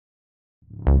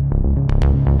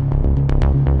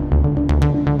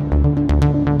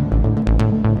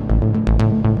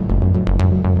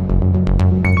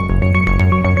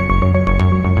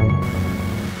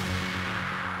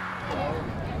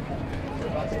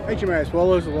HMAS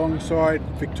Wallers alongside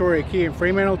Victoria Key and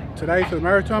Fremantle today for the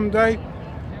Maritime Day.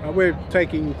 We're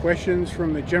taking questions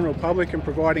from the general public and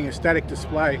providing a static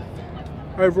display.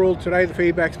 Overall today the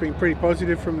feedback's been pretty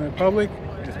positive from the public.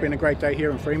 It's been a great day here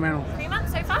in Fremantle. 3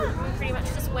 months so far. We pretty much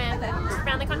just went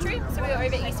around the country, so we were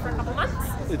over east for a couple of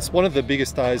months. It's one of the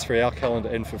biggest days for our calendar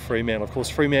and for Fremantle. Of course,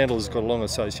 Fremantle has got a long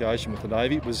association with the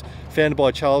Navy. It was founded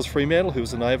by Charles Fremantle, who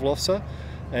was a naval officer.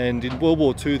 And in World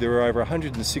War II, there were over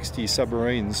 160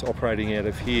 submarines operating out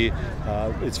of here.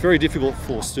 It's very difficult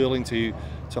for Stirling to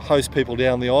host people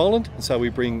down the island, and so we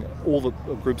bring all the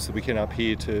groups that we can up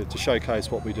here to showcase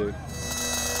what we do.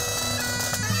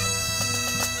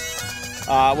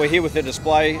 We're here with a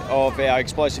display of our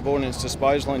explosive ordnance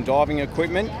disposal and diving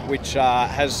equipment, which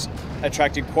has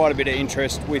attracted quite a bit of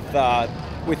interest with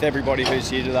everybody who's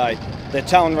here today. The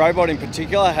Talon robot in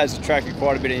particular has attracted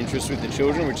quite a bit of interest with the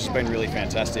children, which has been really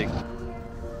fantastic.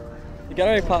 The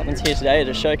gunnery department's here today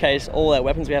to showcase all our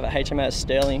weapons we have at HMAS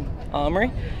Stirling Armoury.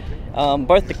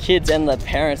 Both the kids and the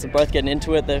parents are both getting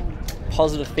into it. They're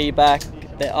positive feedback,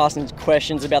 they're asking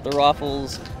questions about the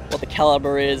rifles, what the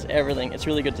calibre is, everything. It's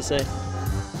really good to see.